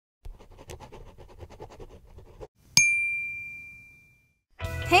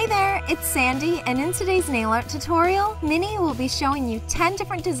Hey there, it's Sandy, and in today's nail art tutorial, Minnie will be showing you 10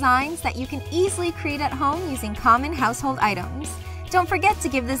 different designs that you can easily create at home using common household items. Don't forget to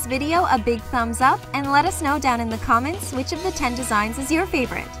give this video a big thumbs up and let us know down in the comments which of the 10 designs is your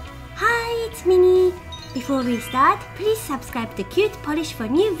favorite. Hi, it's Minnie. Before we start, please subscribe to CutePolish for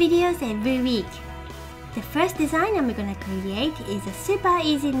new videos every week. The first design I'm gonna create is a super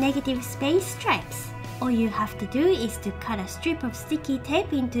easy negative space stripes. All you have to do is to cut a strip of sticky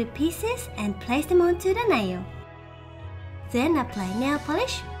tape into pieces and place them onto the nail. Then apply nail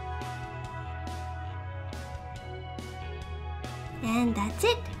polish. And that's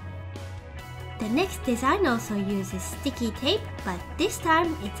it. The next design also uses sticky tape, but this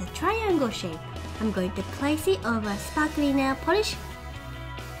time it's a triangle shape. I'm going to place it over sparkly nail polish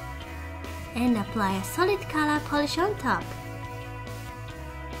and apply a solid color polish on top.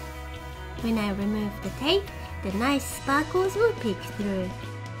 When I remove the tape, the nice sparkles will peek through.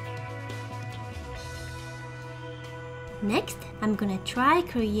 Next, I'm gonna try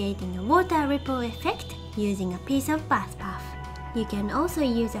creating a water ripple effect using a piece of bath puff. You can also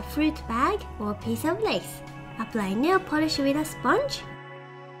use a fruit bag or a piece of lace. Apply nail polish with a sponge.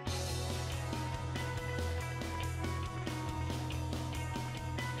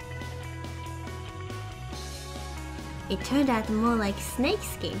 It turned out more like snake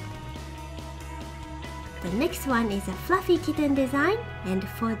skin. The next one is a fluffy kitten design, and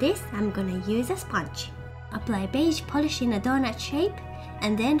for this I'm gonna use a sponge. Apply beige polish in a donut shape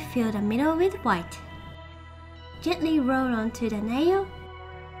and then fill the middle with white. Gently roll onto the nail.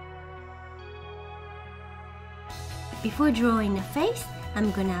 Before drawing a face, I'm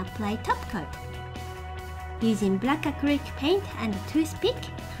gonna apply top coat. Using black acrylic paint and a toothpick,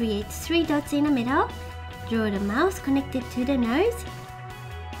 create 3 dots in the middle. Draw the mouth connected to the nose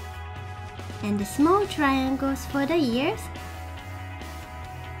and the small triangles for the ears.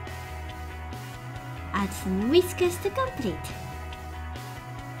 Add some whiskers to complete.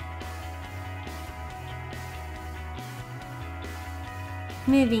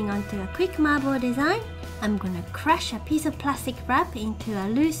 Moving on to a quick marble design, I'm gonna crush a piece of plastic wrap into a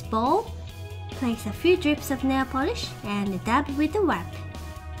loose ball, place a few drips of nail polish and dab with the wrap.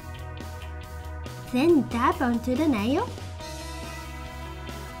 Then dab onto the nail.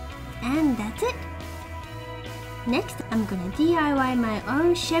 And that's it. Next, I'm gonna DIY my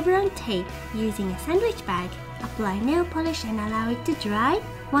own chevron tape using a sandwich bag. Apply nail polish and allow it to dry.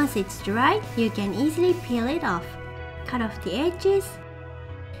 Once it's dry, you can easily peel it off. Cut off the edges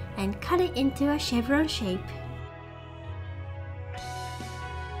and cut it into a chevron shape.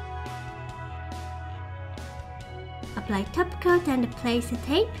 Apply top coat and place the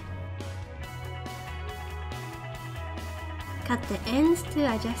tape. Cut the ends to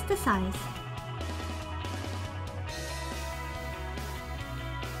adjust the size.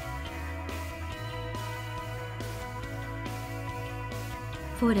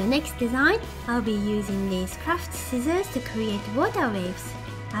 For the next design, I'll be using these craft scissors to create water waves.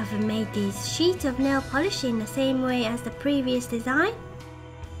 I've made these sheets of nail polish in the same way as the previous design.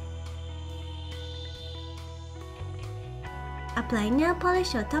 Apply nail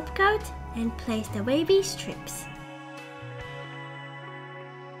polish or top coat and place the wavy strips.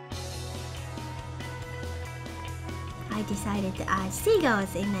 I decided to add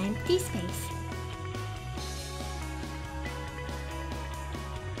seagulls in the empty space.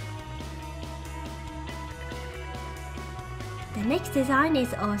 The next design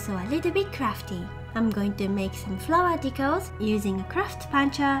is also a little bit crafty. I'm going to make some flower decals using a craft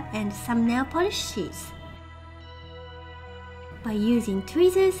puncher and some nail polish sheets. By using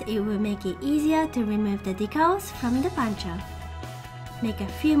tweezers, it will make it easier to remove the decals from the puncher. Make a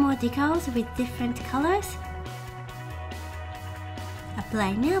few more decals with different colors.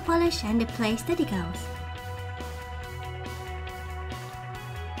 Apply nail polish and place the decals.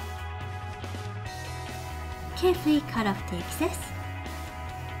 Carefully cut off the excess.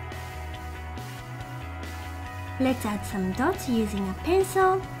 Let's add some dots using a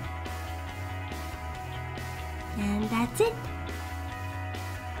pencil. And that's it.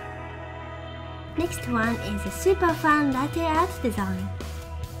 Next one is a super fun latte art design.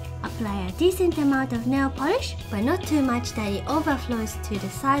 Apply a decent amount of nail polish, but not too much that it overflows to the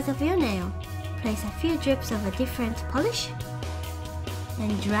size of your nail. Place a few drips of a different polish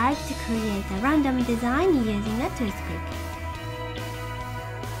and drag to create a random design using a toothpick.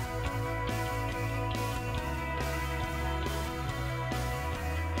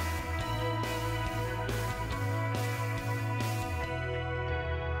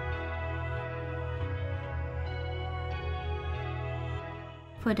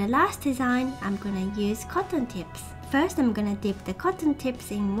 For the last design, I'm gonna use cotton tips. First, I'm gonna dip the cotton tips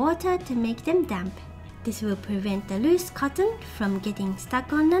in water to make them damp. This will prevent the loose cotton from getting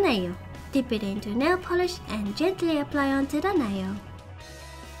stuck on the nail. Dip it into nail polish and gently apply onto the nail.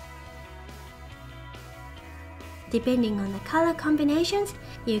 Depending on the color combinations,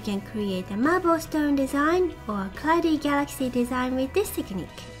 you can create a marble stone design or a cloudy galaxy design with this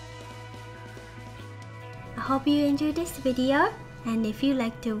technique. I hope you enjoyed this video, and if you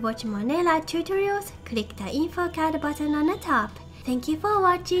like to watch more nail art tutorials, click the info card button on the top. Thank you for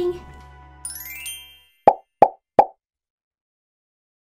watching!